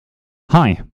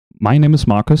Hi, my name is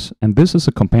Marcus, and this is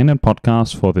a companion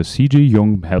podcast for the CG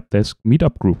Jung Helpdesk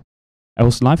Meetup Group. I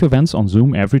host live events on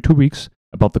Zoom every 2 weeks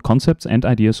about the concepts and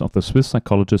ideas of the Swiss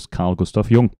psychologist Carl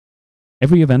Gustav Jung.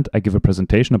 Every event I give a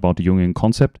presentation about the Jungian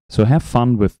concept, so have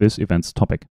fun with this event's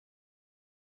topic.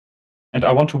 And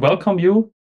I want to welcome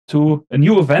you to a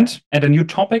new event and a new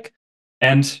topic.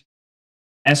 And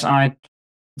as I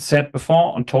said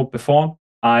before and told before,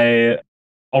 I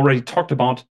already talked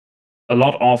about a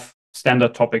lot of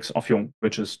standard topics of Jung,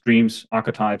 which is dreams,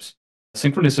 archetypes,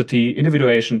 synchronicity,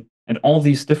 individuation, and all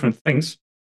these different things.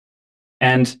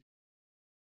 And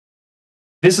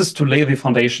this is to lay the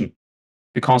foundation,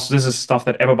 because this is stuff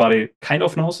that everybody kind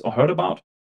of knows or heard about,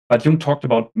 but Jung talked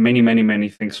about many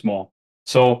things more.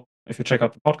 So if you check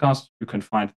out the podcast, you can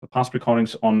find the past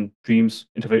recordings on dreams,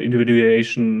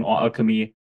 individuation, or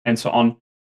alchemy, and so on.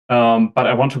 But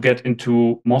I want to get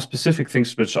into more specific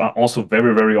things, which are also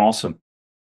very awesome.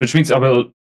 Which means I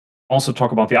will also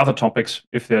talk about the other topics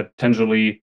if they're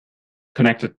tangentially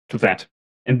connected to that.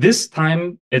 And this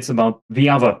time it's about the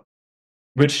other,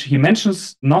 which he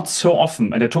mentions not so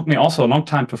often. And it took me also a long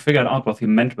time to figure out what he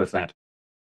meant with that.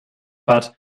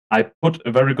 But I put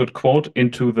a very good quote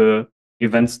into the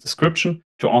event's description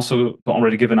to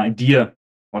already give an idea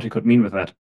what he could mean with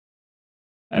that.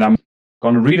 And I'm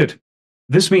going to read it.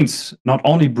 This means not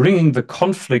only bringing the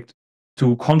conflict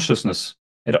to consciousness,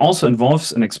 it also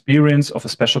involves an experience of a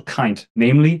special kind,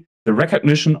 namely the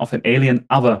recognition of an alien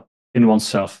other in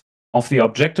oneself, of the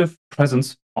objective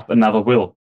presence of another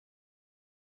will.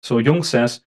 So Jung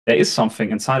says there is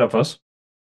something inside of us,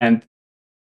 and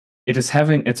it is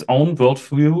having its own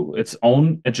worldview, its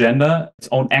own agenda, its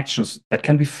own actions that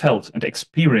can be felt and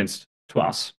experienced to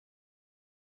us.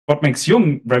 What makes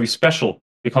Jung very special,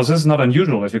 because this is not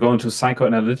unusual if you go into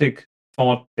psychoanalytic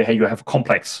thought, hey, you have a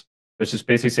complex, which is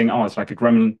basically saying, oh, it's like a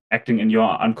gremlin acting in your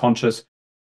unconscious,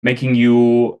 making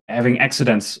you having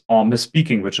accidents or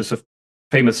misspeaking, which is a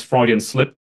famous Freudian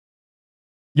slip.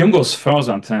 Jung goes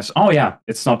further and says, oh yeah,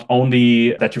 it's not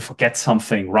only that you forget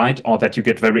something, right? Or that you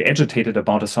get very agitated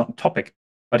about a certain topic,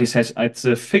 but he says it's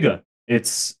a figure.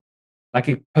 It's like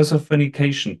a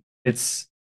personification. It's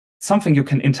something you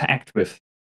can interact with.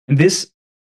 And this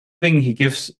thing he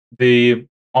gives the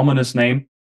ominous name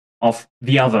of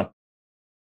the other,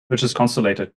 which is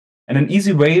constellated. And an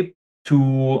easy way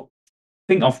to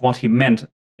think of what he meant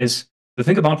is to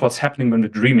think about what's happening when we're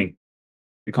dreaming.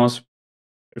 Because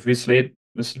if we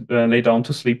lay down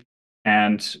to sleep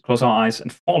and close our eyes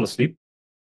and fall asleep,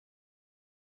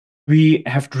 we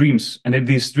have dreams. And in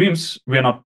these dreams, we are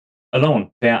not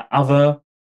alone. There are other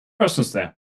persons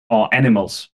there, or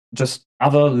animals, just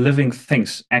other living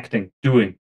things acting,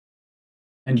 doing.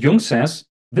 And Jung says,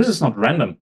 this is not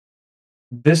random.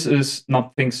 This is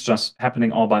not things just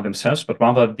happening all by themselves, but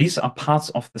rather these are parts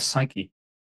of the psyche.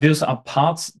 These are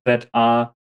parts that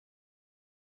are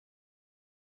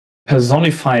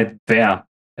personified there,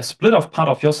 a split of part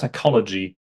of your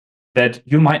psychology that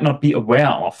you might not be aware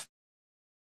of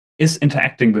is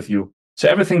interacting with you. So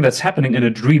everything that's happening in a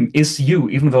dream is you,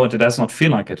 even though it does not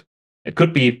feel like it. It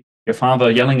could be your father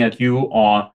yelling at you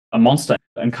or a monster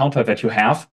encounter that you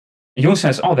have. And Jung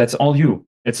says, oh, that's all you.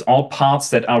 It's all parts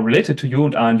that are related to you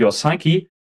and are in your psyche,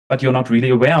 but you're not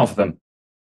really aware of them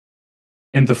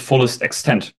in the fullest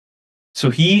extent.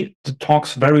 So he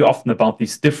talks very often about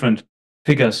these different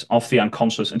figures of the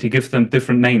unconscious, and he gives them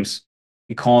different names.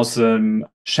 He calls them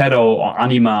shadow or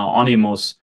anima or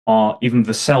animus or even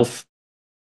the self,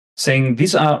 saying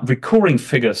these are recurring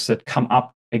figures that come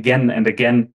up again and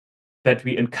again that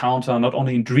we encounter not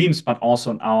only in dreams, but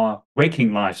also in our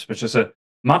waking lives, which is a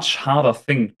much harder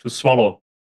thing to swallow.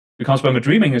 Because when we're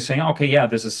dreaming, you're saying, okay, yeah,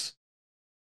 this is,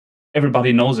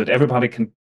 everybody knows it. Everybody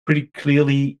can pretty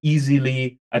clearly,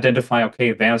 easily identify,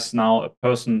 okay, there's now a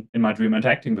person in my dream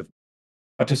interacting with me.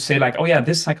 But to say like, oh yeah,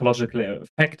 this psychological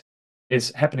effect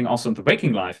is happening also in the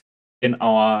waking life, in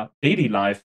our daily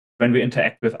life, when we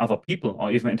interact with other people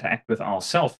or even interact with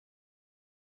ourselves.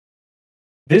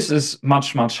 This is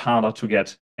much harder to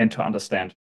get and to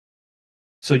understand.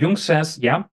 So Jung says,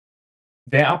 yeah,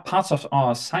 there are parts of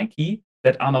our psyche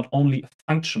that are not only a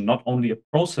function, not only a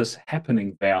process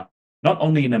happening there, not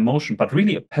only an emotion, but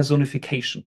really a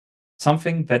personification,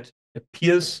 something that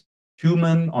appears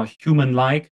human or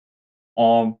human-like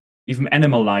or even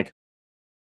animal-like.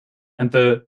 And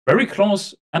the very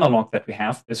close analog that we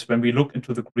have is when we look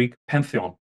into the Greek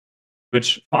pantheon,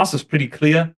 which for us is pretty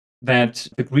clear that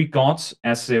the Greek gods,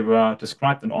 as they were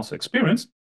described and also experienced,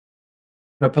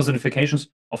 were personifications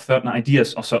of certain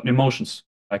ideas, of certain emotions,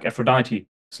 like Aphrodite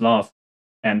is love,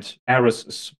 and Ares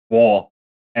is war,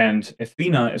 and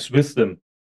Athena is wisdom.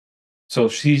 So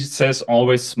she says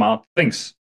always smart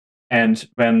things. And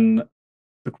when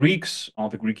the Greeks or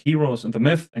the Greek heroes in the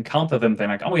myth encounter them, they're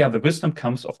like, oh yeah, the wisdom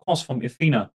comes, of course, from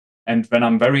Athena. And when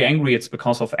I'm very angry, it's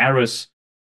because of Ares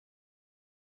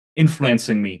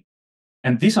influencing me.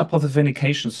 And these are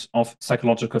personifications of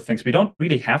psychological things. We don't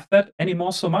really have that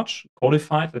anymore so much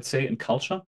codified, let's say, in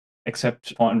culture,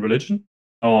 except for in religion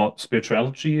or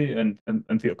spirituality and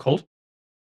the occult.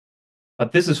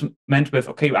 But this is meant with,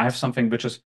 okay, I have something which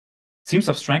seems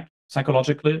abstract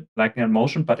psychologically, like an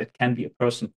emotion, but it can be a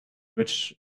person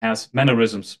which has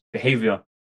mannerisms, behavior,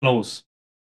 clothes,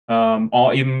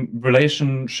 or even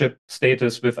relationship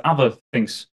status with other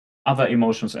things, other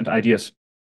emotions and ideas.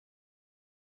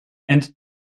 And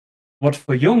what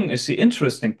for Jung is the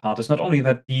interesting part is not only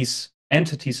that these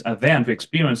entities are there and we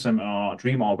experience them in our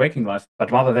dream or waking life,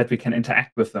 but rather that we can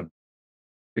interact with them.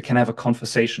 We can have a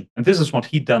conversation. And this is what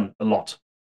he done a lot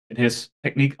in his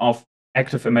technique of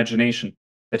active imagination,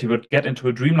 that he would get into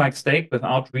a dreamlike state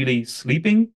without really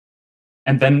sleeping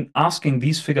and then asking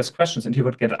these figures questions, and he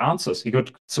would get answers. He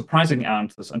got surprising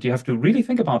answers. And you have to really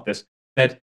think about this,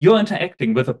 that you're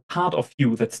interacting with a part of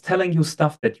you that's telling you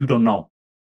stuff that you don't know.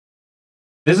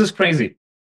 This is crazy.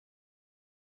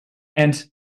 And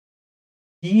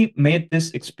he made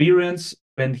this experience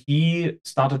when he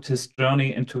started his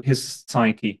journey into his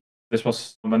psyche. This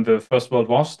was when the First World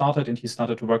War started and he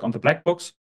started to work on the black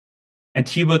books. And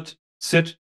he would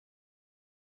sit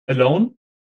alone,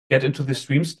 get into this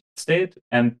dream state.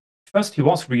 And first he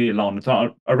was really alone.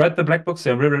 So I read the black books.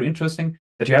 They're really, really interesting,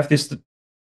 that you have this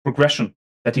progression,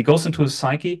 that he goes into his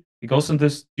psyche, he goes in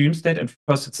this dream state, and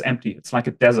first it's empty. It's like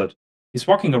a desert. He's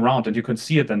walking around and you can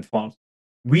see it then for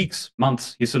weeks,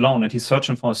 months, he's alone and he's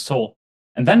searching for his soul.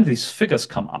 And then these figures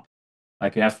come up.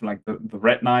 Like you have like the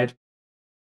Red Knight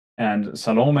and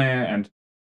Salome, and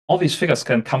all these figures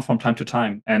can come from time to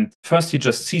time. And first he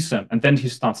just sees them and then he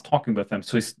starts talking with them.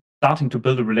 So he's starting to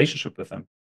build a relationship with them.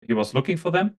 He was looking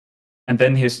for them and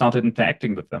then he started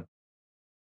interacting with them.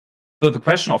 So the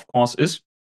question, of course, is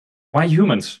why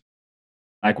humans?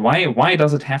 Like why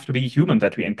does it have to be human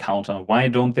that we encounter? Why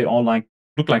don't they all like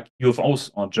look like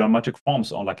UFOs or geometric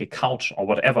forms or like a couch or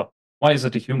whatever? Why is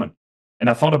it a human? And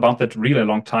I thought about that really a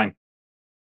long time.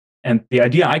 And the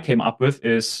idea I came up with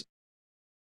is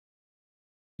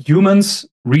humans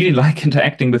really like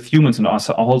interacting with humans, and our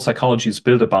whole psychology is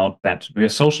built about that. We are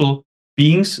social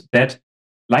beings that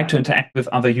like to interact with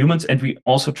other humans, and we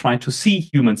also try to see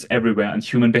humans everywhere and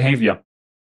human behavior.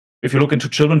 If you look into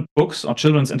children's books or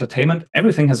children's entertainment,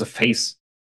 everything has a face.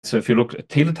 So if you look at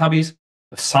Teletubbies,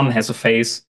 the sun has a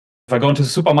face. If I go into the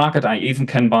supermarket, I even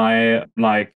can buy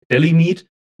like deli meat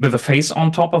with a face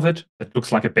on top of it that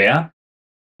looks like a bear.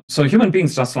 So human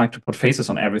beings just like to put faces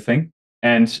on everything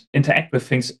and interact with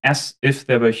things as if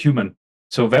they were human.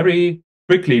 So very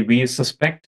quickly, we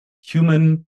suspect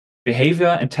human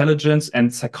behavior, intelligence,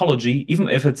 and psychology, even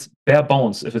if it's bare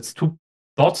bones, if it's two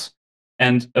dots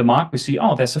and a mark, we see,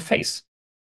 oh, there's a face.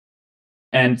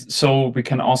 And so we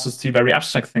can also see very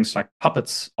abstract things like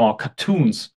puppets or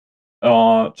cartoons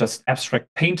or just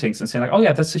abstract paintings and say like, oh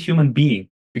yeah, that's a human being,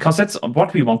 because that's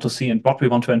what we want to see and what we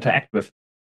want to interact with.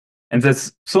 And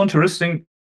that's so interesting.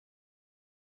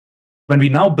 When we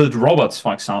now build robots,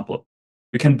 for example,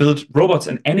 we can build robots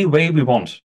in any way we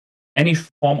want, any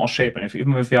form or shape. And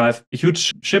even if you have a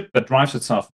huge ship that drives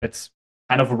itself, it's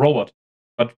kind of a robot.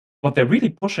 But what they're really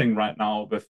pushing right now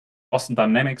with Boston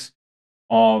Dynamics,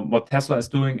 or what Tesla is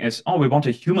doing, is, oh, we want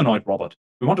a humanoid robot.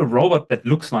 We want a robot that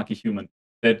looks like a human,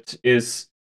 that is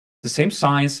the same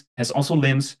size, has also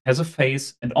limbs, has a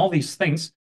face, and all these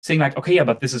things, saying like, okay, yeah,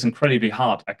 but this is incredibly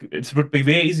hard. It would be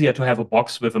way easier to have a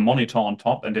box with a monitor on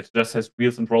top and it just has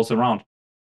wheels and rolls around.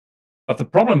 But the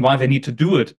problem why they need to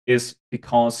do it is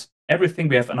because everything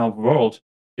we have in our world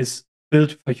is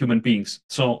built for human beings.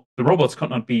 So the robots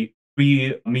could not be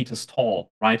 3 meters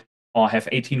tall, right? Or have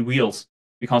 18 wheels,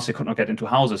 because they could not get into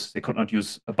houses. They could not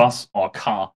use a bus or a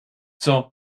car.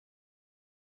 So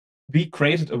we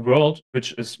created a world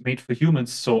which is made for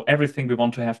humans. So everything we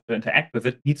want to have to interact with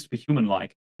it needs to be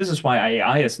human-like. This is why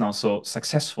AI is now so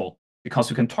successful,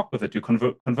 because you can talk with it, you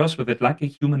converse with it like a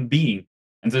human being.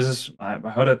 And this is, I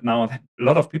heard it now, that a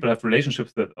lot of people have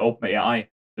relationships with OpenAI,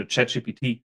 the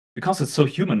ChatGPT, because it's so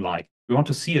human-like. We want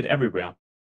to see it everywhere.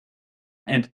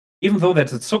 And even though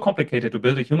that it's so complicated to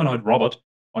build a humanoid robot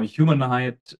or a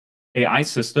humanoid AI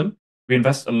system, we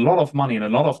invest a lot of money and a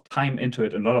lot of time into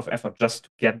it, and a lot of effort just to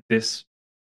get this.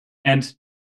 And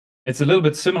it's a little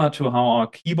bit similar to how our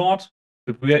keyboard,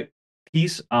 the weird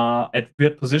keys are at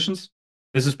weird positions.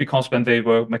 This is because when they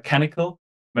were mechanical,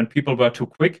 when people were too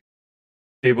quick,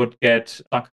 they would get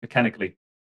stuck mechanically.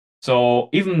 So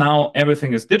even now,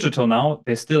 everything is digital now,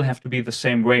 they still have to be the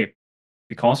same way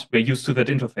because we're used to that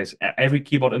interface. Every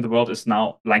keyboard in the world is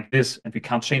now like this, and we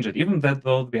can't change it, even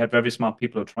though we have very smart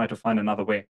people who try to find another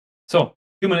way. So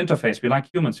human interface, we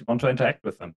like humans, we want to interact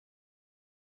with them.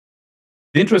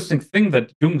 The interesting thing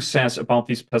that Jung says about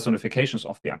these personifications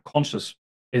of the unconscious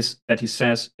is that he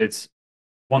says it's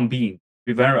one being.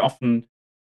 We very often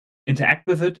interact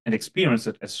with it and experience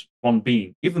it as one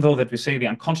being, even though that we say the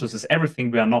unconscious is everything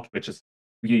we are not, which is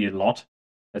really a lot.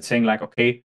 That's saying like,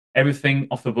 okay, everything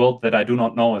of the world that I do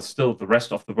not know is still the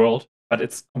rest of the world, but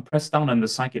it's compressed down in the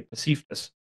psyche, perceived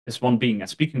as one being and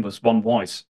speaking with one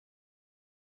voice.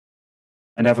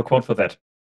 And I have a quote for that.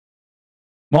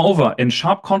 Moreover, in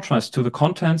sharp contrast to the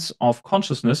contents of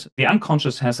consciousness, the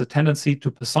unconscious has a tendency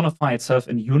to personify itself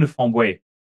in a uniform way,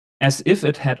 as if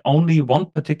it had only one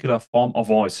particular form or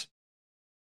voice.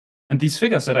 And these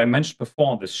figures that I mentioned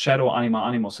before, this shadow, anima,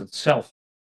 animus, and self,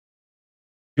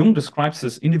 Jung describes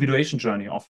this individuation journey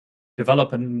of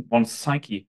developing one's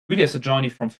psyche really as a journey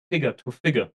from figure to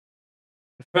figure.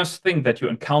 The first thing that you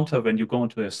encounter when you go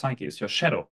into your psyche is your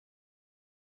shadow.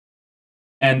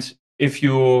 And if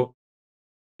you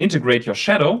integrate your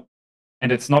shadow,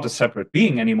 and it's not a separate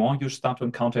being anymore, you start to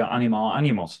encounter your anima or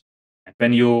animus. And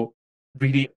when you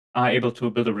really are able to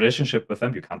build a relationship with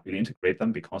them, you can't really integrate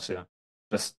them because they're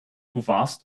just too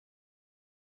vast.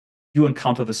 You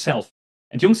encounter the self.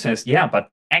 And Jung says, yeah, but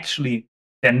actually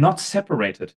they're not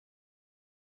separated.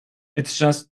 It's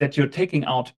just that you're taking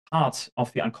out parts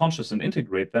of the unconscious and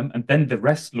integrate them, and then the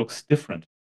rest looks different.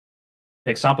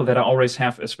 The example that I always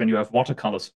have is when you have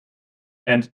watercolors.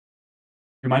 And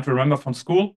you might remember from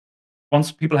school,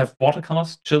 once people have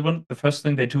watercolors, children, the first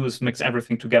thing they do is mix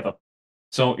everything together.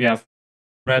 So you have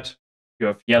red, you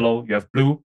have yellow, you have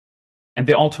blue, and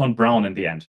they all turn brown in the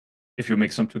end if you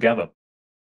mix them together.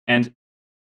 And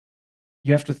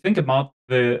you have to think about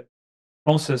the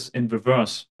process in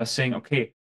reverse by saying,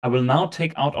 okay, I will now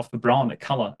take out of the brown a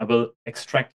color. I will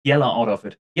extract yellow out of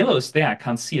it. Yellow is there. I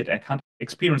can't see it. I can't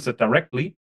experience it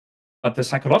directly. But the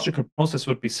psychological process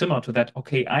would be similar to that.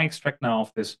 Okay, I extract now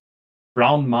of this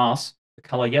brown mass the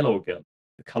color yellow again,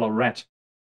 the color red,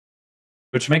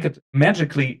 which make it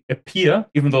magically appear,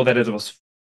 even though that it was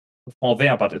before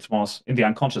there, but it was in the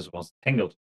unconscious, it was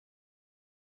tangled.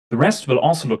 The rest will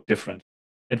also look different.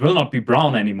 It will not be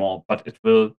brown anymore, but it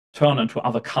will turn into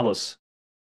other colors.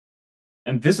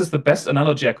 And this is the best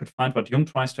analogy I could find what Jung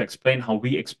tries to explain how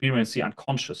we experience the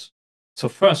unconscious. So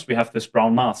first we have this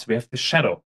brown mass, we have the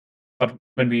shadow. But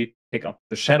when we take out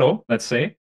the shadow, let's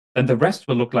say, then the rest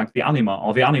will look like the anima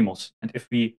or the animus. And if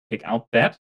we take out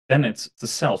that, then it's the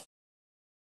self.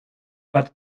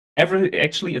 But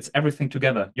actually, it's everything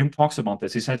together. Jung talks about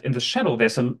this. He said in the shadow,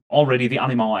 there's already the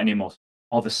anima or animus,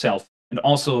 or the self. And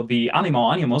also the anima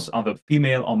or animus are the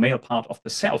female or male part of the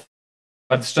self.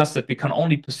 But it's just that we can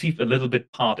only perceive a little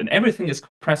bit part, and everything is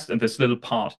compressed in this little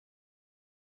part.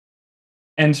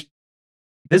 And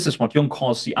this is what Jung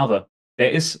calls the other. There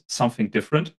is something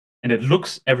different, and it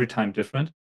looks every time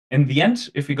different. In the end,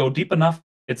 if we go deep enough,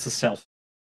 it's the self.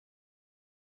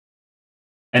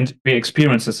 And we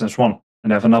experience this as one.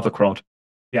 And I have another quote.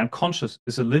 The unconscious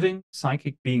is a living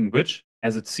psychic being which,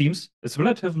 as it seems, is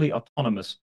relatively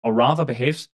autonomous, or rather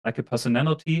behaves like a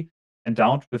personality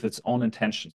endowed with its own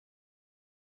intentions.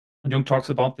 And Jung talks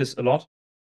about this a lot.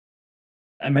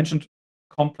 I mentioned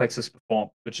complexes before,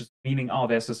 which is meaning, oh,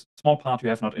 there's this small part you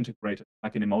have not integrated,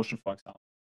 like an emotion, for example,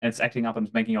 and it's acting up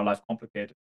and making your life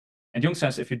complicated. And Jung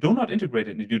says, if you do not integrate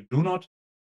it, and you do not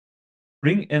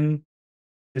bring in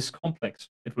this complex,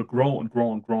 it will grow and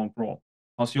grow and grow and grow.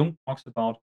 Because Jung talks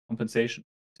about compensation.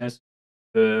 He says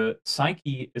the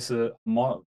psyche is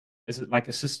like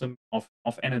a system of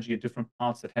energy at different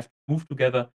parts that have to move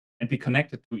together and be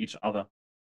connected to each other.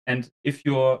 And if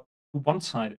you're to one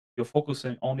side, you're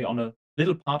focusing only on a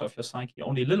little part of your psyche,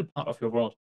 only a little part of your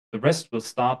world, the rest will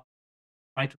start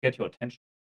trying to get your attention.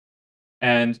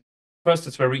 And first,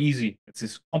 it's very easy. It's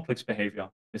this complex behavior,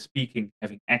 the speaking,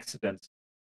 having accidents,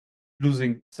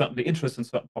 losing the interest in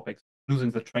certain topics,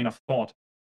 losing the train of thought.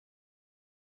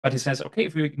 But he says, okay,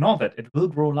 if you ignore that, it will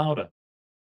grow louder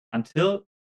until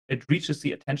it reaches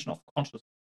the attention of consciousness.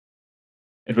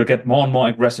 It will get more and more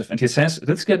aggressive. And he says,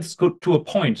 this gets to a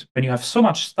point when you have so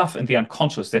much stuff in the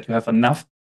unconscious that you have enough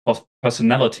of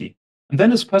personality. And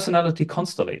then this personality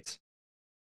constellates.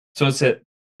 So it's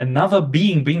another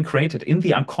being being created in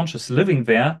the unconscious, living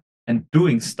there and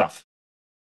doing stuff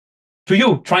to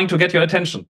you, trying to get your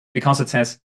attention, because it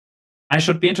says, I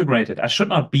should be integrated. I should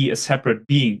not be a separate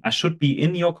being. I should be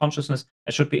in your consciousness.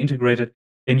 I should be integrated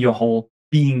in your whole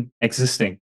being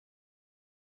existing.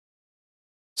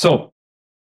 So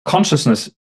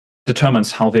consciousness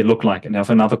determines how they look like. And I have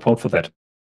another quote for that.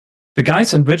 The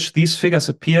guise in which these figures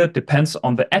appear depends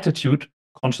on the attitude,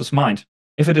 conscious mind.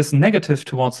 If it is negative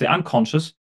towards the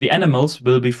unconscious, the animals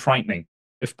will be frightening.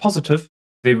 If positive,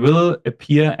 they will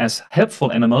appear as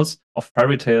helpful animals of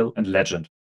fairy tale and legend.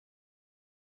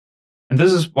 And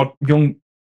this is what Jung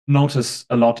noticed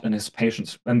a lot in his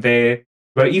patients, when they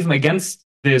were even against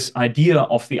this idea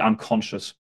of the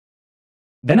unconscious.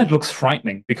 Then it looks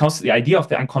frightening, because the idea of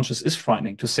the unconscious is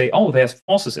frightening, to say, oh, there's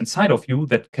forces inside of you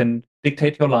that can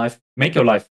dictate your life, make your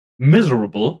life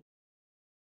miserable,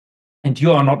 and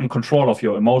you are not in control of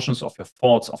your emotions, of your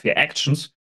thoughts, of your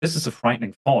actions. This is a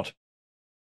frightening thought.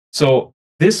 So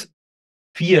this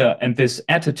fear and this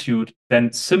attitude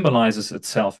then symbolizes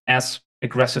itself as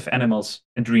aggressive animals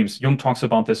in dreams. Jung talks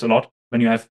about this a lot. When you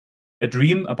have a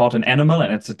dream about an animal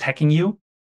and it's attacking you,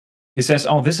 he says,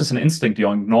 oh, this is an instinct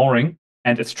you're ignoring,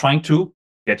 and it's trying to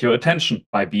get your attention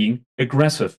by being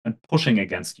aggressive and pushing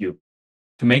against you,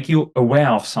 to make you aware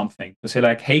of something, to say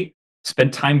like, hey,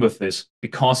 spend time with this.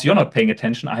 Because you're not paying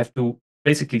attention, I have to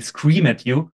basically scream at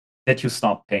you that you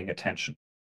stop paying attention.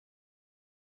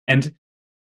 And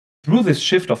through this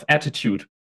shift of attitude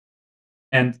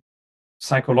and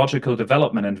psychological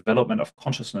development and development of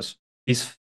consciousness,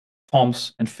 these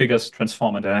forms and figures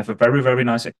transform. And I have a very, very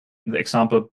nice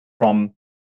example from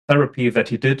therapy that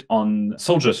he did on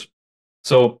soldiers.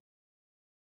 So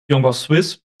Jung was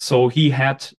Swiss, so he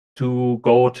had to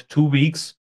go to 2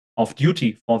 weeks of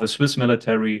duty for the Swiss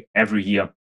military every year.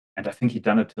 And I think he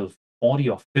done it till 40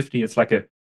 or 50. It's like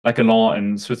a law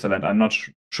in Switzerland. I'm not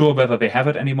sure whether they have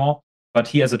it anymore, but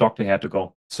he as a doctor had to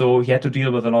go. So he had to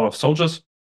deal with a lot of soldiers,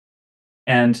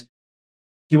 and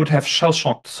he would have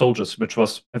shell-shocked soldiers, which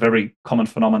was a very common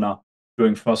phenomena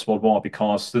during First World War,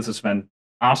 because this is when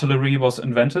artillery was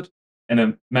invented in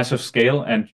a massive scale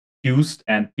and used,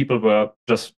 and people were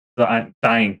just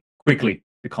dying quickly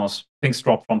because things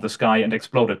dropped from the sky and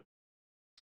exploded.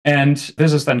 And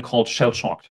this is then called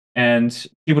shell-shocked. And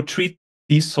he would treat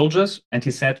these soldiers, and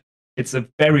he said, it's a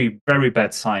very, very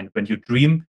bad sign when you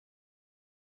dream,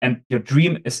 and your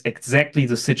dream is exactly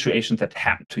the situation that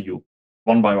happened to you,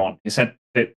 one by one. He said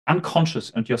the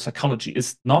unconscious and your psychology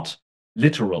is not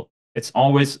literal. It's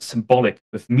always symbolic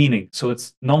with meaning. So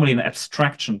it's normally an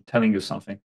abstraction telling you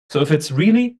something. So if it's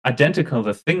really identical,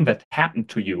 the thing that happened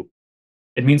to you,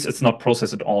 it means it's not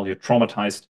processed at all. You're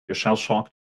traumatized, you're shell-shocked.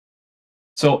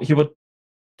 So he would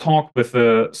talk with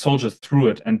the soldiers through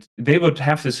it, and they would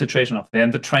have this situation of they're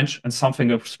in the trench and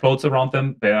something explodes around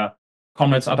them, their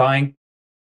comrades are dying,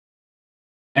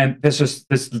 and there's just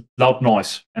this loud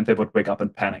noise, and they would wake up in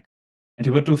panic. And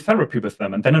he would do therapy with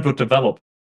them, and then it would develop.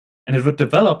 And it would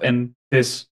develop in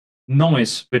this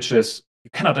noise, which is, you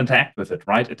cannot interact with it,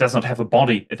 right? It does not have a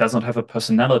body. It does not have a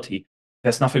personality.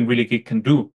 There's nothing really it can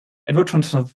do. It would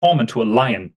transform into a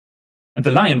lion, and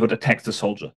the lion would attack the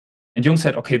soldier. And Jung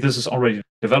said, okay, this is already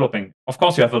developing. Of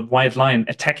course, you have a white lion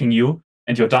attacking you,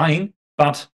 and you're dying,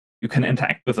 but you can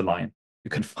interact with the lion.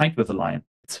 You can fight with the lion.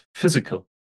 It's physical.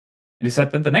 And he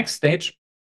said, then the next stage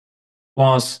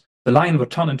was the lion would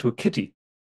turn into a kitty.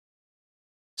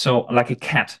 So like a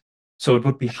cat. So it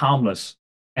would be harmless,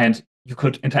 and you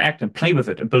could interact and play with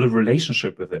it and build a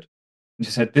relationship with it. And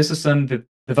he said, this is then the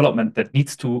development that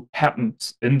needs to happen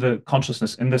in the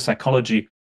consciousness, in the psychology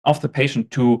of the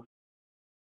patient, to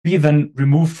be then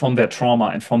removed from their trauma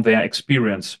and from their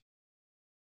experience.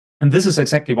 And this is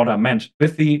exactly what I meant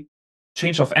with the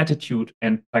change of attitude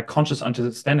and by conscious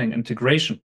understanding,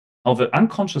 integration, how the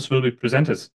unconscious will be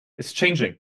presented. It's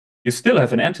changing. You still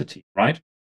have an entity, right?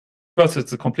 First,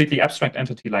 it's a completely abstract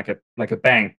entity, like a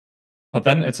bang. But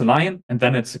then it's a lion, and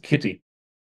then it's a kitty.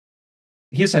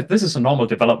 He said this is a normal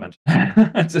development.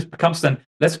 It becomes then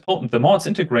less potent. The more it's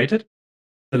integrated,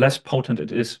 the less potent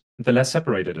it is, the less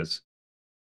separated it is.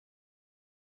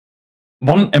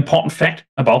 One important fact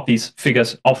about these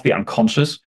figures of the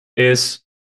unconscious is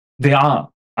they are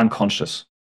unconscious.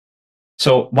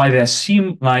 So while they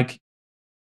seem like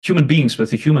human beings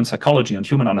with a human psychology and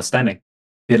human understanding,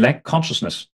 they lack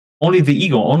consciousness. Only the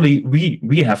ego, only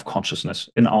we have consciousness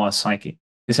in our psyche.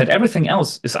 He said everything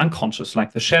else is unconscious,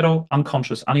 like the shadow,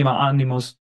 unconscious, anima,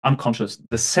 animus, unconscious.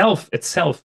 The self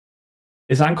itself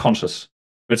is unconscious,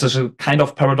 which is a kind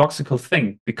of paradoxical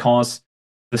thing, because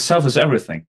the self is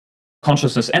everything,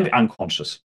 consciousness and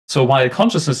unconscious. So while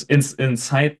consciousness is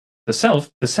inside the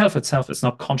self itself is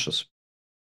not conscious.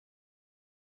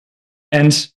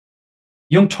 And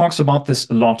Jung talks about this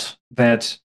a lot,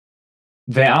 that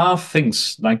there are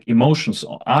things like emotions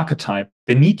or archetype.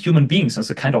 They need human beings as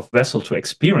a kind of vessel to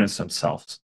experience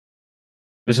themselves,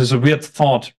 which is a weird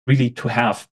thought really to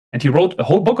have. And he wrote a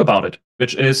whole book about it,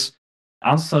 which is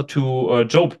answer to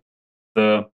Job.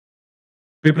 the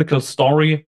biblical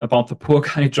story about the poor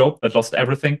guy Job that lost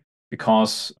everything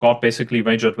because God basically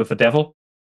wagered with the devil.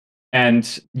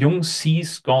 And Jung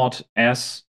sees God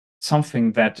as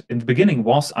something that in the beginning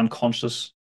was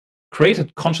unconscious,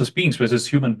 created conscious beings, which is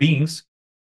human beings,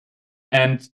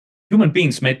 and human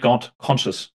beings made God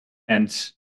conscious. And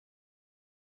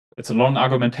it's a long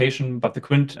argumentation, but the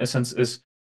quintessence is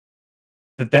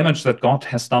the damage that God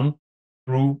has done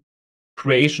through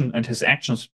creation and his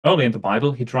actions early in the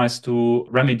Bible, he tries to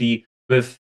remedy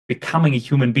with becoming a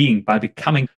human being by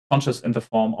becoming conscious in the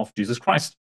form of Jesus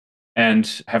Christ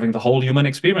and having the whole human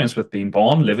experience with being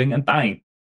born, living, and dying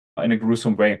in a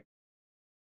gruesome way.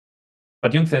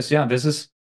 But Jung says, yeah, this is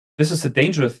the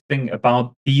dangerous thing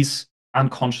about these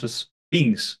unconscious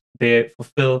beings. They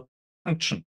fulfill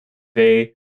function.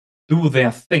 They do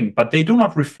their thing, but they do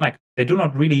not reflect. They do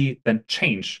not really then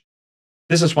change.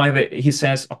 This is why he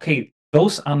says, okay,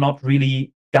 those are not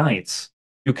really guides.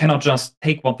 You cannot just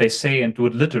take what they say and do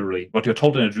it literally. What you're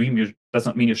told in a dream does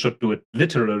not mean you should do it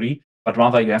literally, but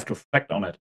rather you have to reflect on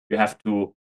it. You have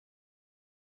to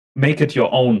make it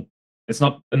your own. It's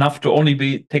not enough to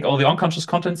only take all the unconscious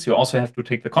contents. You also have to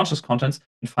take the conscious contents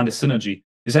and find a synergy.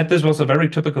 He said this was a very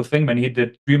typical thing when he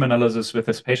did dream analysis with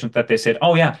his patient, that they said,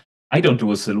 oh yeah, I don't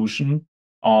do a solution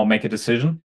or make a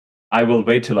decision. I will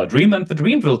wait till I dream and the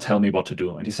dream will tell me what to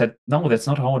do. And he said, no, that's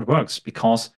not how it works,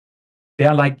 because they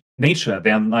are like nature.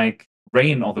 They are like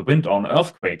rain or the wind or an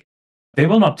earthquake. They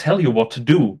will not tell you what to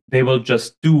do. They will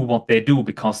just do what they do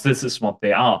because this is what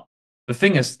they are. The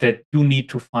thing is that you need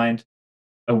to find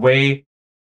a way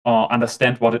or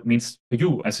understand what it means for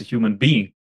you as a human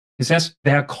being. He says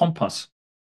they are a compass.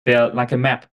 They are like a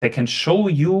map. They can show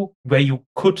you where you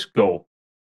could go,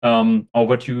 or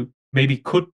what you maybe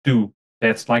could do.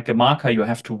 That's like a marker you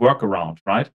have to work around,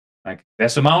 right? Like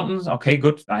there's a mountain. Okay,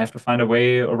 good. I have to find a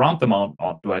way around the mountain,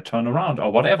 or do I turn around,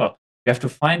 or whatever. You have to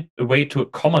find a way to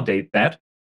accommodate that,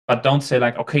 but don't say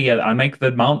like, okay, yeah, I'll make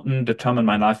the mountain determine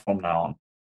my life from now on.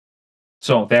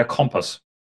 So they're a compass,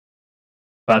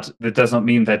 but that does not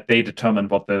mean that they determine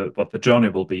what the journey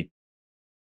will be.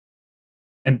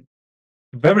 And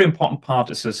the very important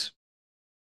part is this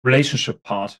relationship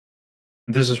part.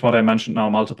 And this is what I mentioned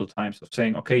now multiple times, of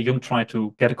saying, okay, Jung tried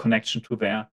to get a connection to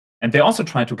there. And they also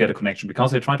try to get a connection because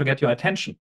they try to get your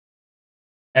attention.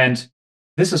 And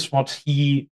this is what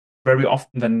he very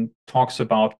often then talks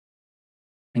about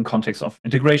in context of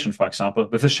integration, for example,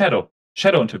 with the shadow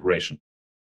integration.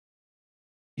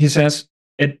 He says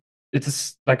it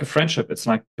is like a friendship. It's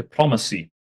like diplomacy.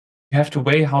 You have to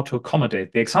weigh how to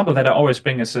accommodate. The example that I always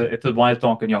bring is the wild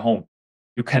dog in your home.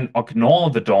 You can ignore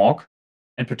the dog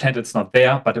and pretend it's not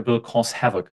there, but it will cause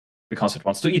havoc because it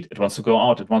wants to eat, it wants to go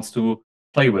out, it wants to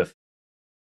play with.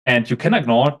 And you can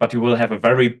ignore it, but you will have a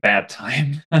very bad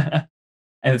time.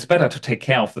 And it's better to take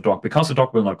care of the dog because the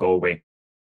dog will not go away.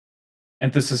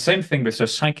 And this is the same thing with your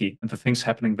psyche and the things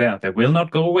happening there. They will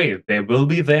not go away. They will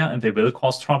be there and they will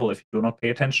cause trouble if you do not pay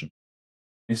attention.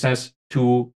 He says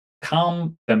to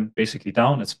calm them basically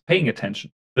down, it's paying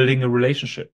attention, building a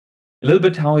relationship. A little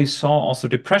bit how he saw also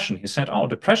depression. He said, oh,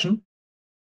 depression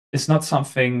is not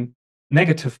something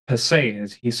negative per se.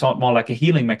 He saw it more like a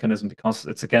healing mechanism because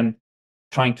it's, again,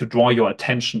 trying to draw your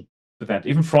attention to that.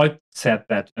 Even Freud said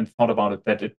that and thought about it,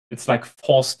 that it's like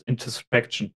forced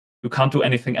introspection. You can't do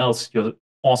anything else. You're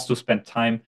forced to spend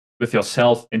time with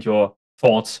yourself and your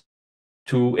thoughts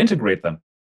to integrate them.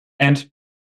 And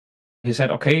he said,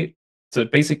 okay, so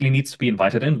it basically needs to be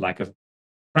invited in, like a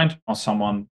friend or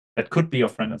someone that could be your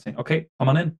friend, and saying, okay, come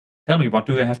on in. Tell me, what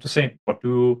do you have to say? What do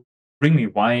you bring me?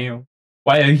 Why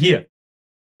are you here?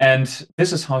 And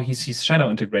this is how he sees shadow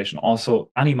integration, also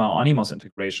Anima or Animus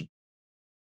integration.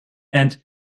 And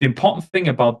the important thing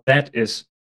about that is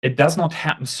it does not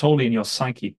happen solely in your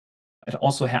psyche. It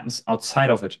also happens outside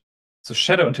of it. So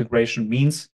shadow integration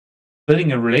means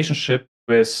building a relationship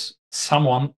with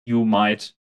someone you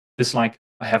might dislike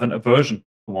or have an aversion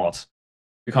towards.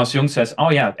 Because Jung says, oh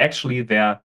yeah, actually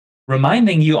they're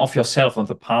reminding you of yourself and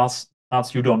the parts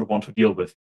you don't want to deal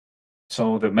with.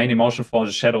 So the main emotion for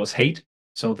the shadow is hate.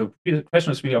 So the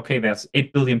question is really, okay, there's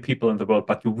 8 billion people in the world,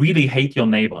 but you really hate your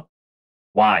neighbor.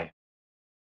 Why?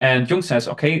 And Jung says,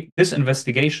 okay, this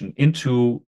investigation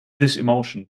into this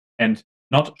emotion and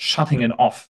not shutting it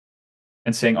off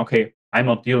and saying, okay, I'm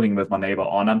not dealing with my neighbor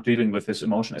or I'm dealing with this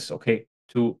emotion. It's okay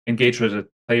to engage with it,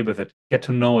 play with it, get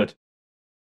to know it.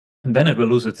 And then it will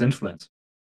lose its influence.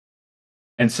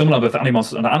 And similar with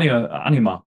Animus and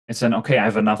Anima, it's then, okay, I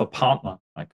have another partner.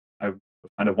 Like I will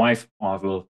find a wife or I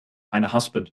will find a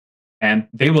husband. And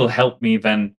they will help me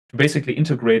then to basically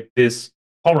integrate this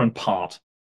foreign part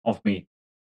of me.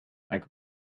 Like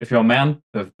if you're a man,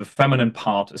 the feminine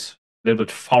part is a little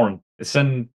bit foreign. It's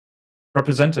then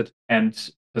represented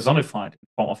and personified in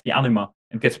form of the anima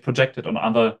and gets projected on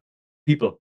other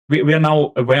people. We are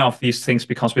now aware of these things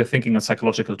because we are thinking in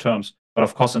psychological terms. But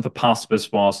of course, in the past, this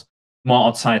was more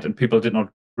outside and people did not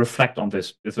reflect on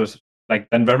this. It was like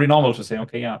then very normal to say,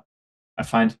 okay, yeah, I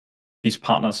find these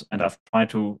partners and I've tried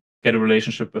to get a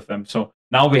relationship with them. So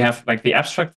now we have like the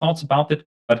abstract thoughts about it,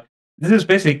 but this is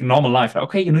basically normal life.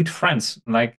 Okay, you need friends.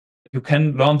 Like you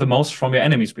can learn the most from your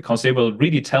enemies because they will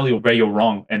really tell you where you're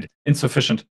wrong and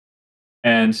insufficient.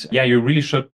 And yeah, you really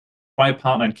should try a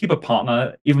partner and keep a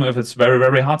partner, even if it's very,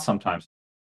 very hard sometimes.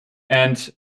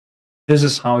 And this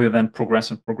is how you then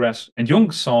progress and progress. And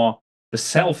Jung saw the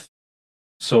self,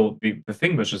 so the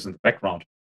thing which is in the background,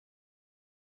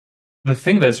 the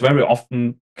thing that's very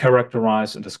often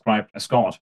characterized and described as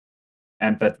God.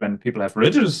 And that when people have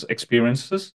religious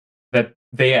experiences, that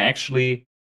they are actually,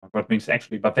 what means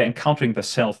actually, but they're encountering the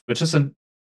self, which is a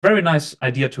very nice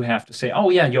idea to have, to say, oh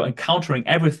yeah, you're encountering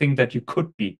everything that you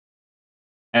could be.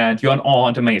 And you're in awe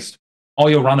and amazed. Or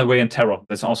you run away in terror.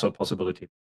 That's also a possibility.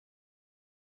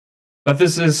 But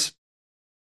this is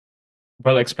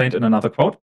well explained in another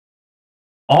quote.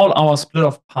 All our split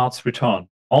off parts return.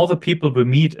 All the people we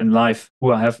meet in life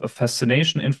who have a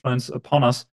fascination influence upon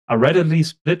us are readily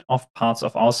split off parts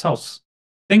of ourselves.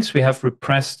 Things we have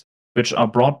repressed, which are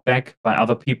brought back by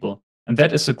other people. And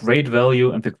that is the great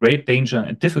value and the great danger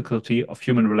and difficulty of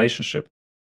human relationship.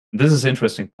 And this is the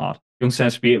interesting part. Jung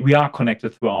says we are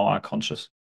connected through our unconscious.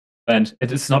 And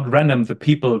it is not random the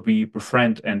people we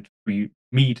befriend and we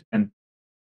meet and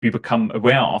we become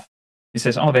aware of. He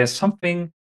says, oh, there's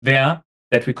something there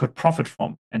that we could profit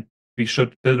from. And we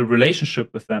should build a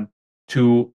relationship with them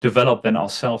to develop then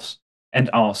ourselves and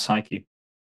our psyche.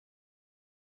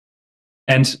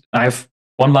 And I have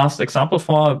one last example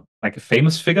for like a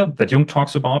famous figure that Jung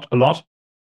talks about a lot,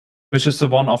 which is the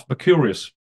one of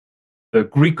Mercurius, the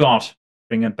Greek god,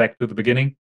 bring it back to the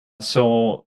beginning.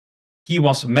 So he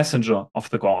was a messenger of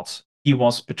the gods. He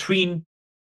was between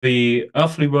the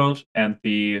earthly world and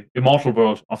the immortal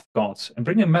world of gods and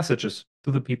bringing messages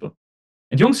to the people.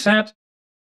 And Jung said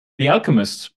the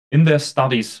alchemists in their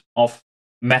studies of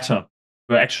matter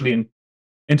were actually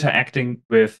interacting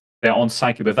with their own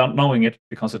psyche without knowing it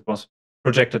because it was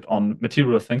projected on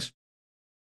material things.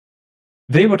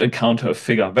 They would encounter a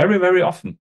figure very, very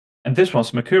often. And this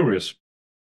was Mercurius,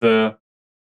 the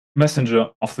messenger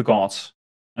of the gods.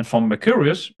 And from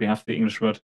Mercurius, we have the English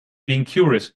word being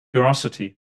curious,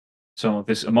 curiosity. So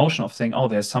this emotion of saying, oh,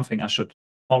 there's something I should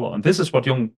follow. And this is what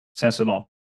Jung says a lot.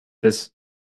 This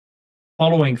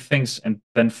following things and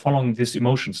then following these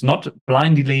emotions, not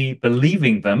blindly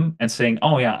believing them and saying,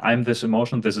 oh yeah, I'm this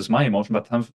emotion, this is my emotion,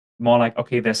 but more like,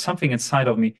 okay, there's something inside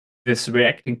of me that's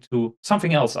reacting to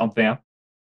something else out there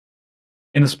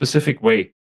in a specific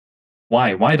way.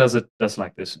 Why? Why does it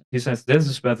like this? He says this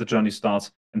is where the journey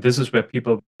starts, and this is where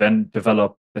people then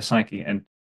develop their psyche and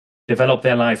develop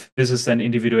their life. This is then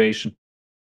individuation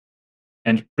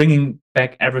and bringing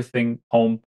back everything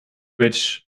home,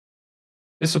 which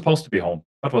is supposed to be home,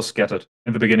 but was scattered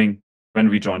in the beginning when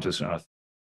we joined this earth.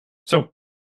 So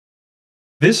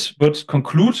this would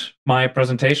conclude my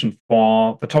presentation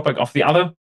for the topic of the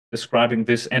other, describing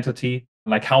this entity,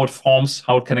 like how it forms,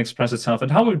 how it can express itself,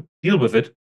 and how we deal with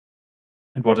it,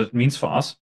 and what it means for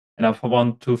us. And I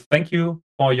want to thank you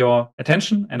for your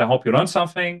attention, and I hope you learned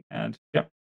something. And yeah,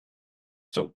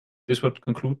 so this would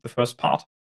conclude the first part.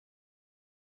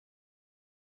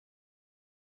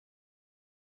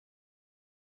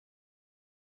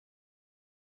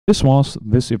 This was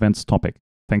this event's topic.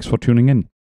 Thanks for tuning in.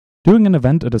 During an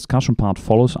event, a discussion part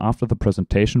follows after the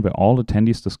presentation where all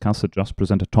attendees discuss the just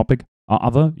presented topic or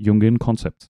other Jungian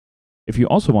concepts. If you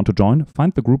also want to join,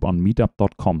 find the group on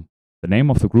meetup.com. The name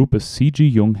of the group is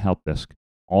CG Jung Help Desk.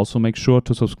 Also make sure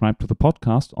to subscribe to the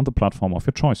podcast on the platform of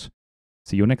your choice.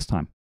 See you next time.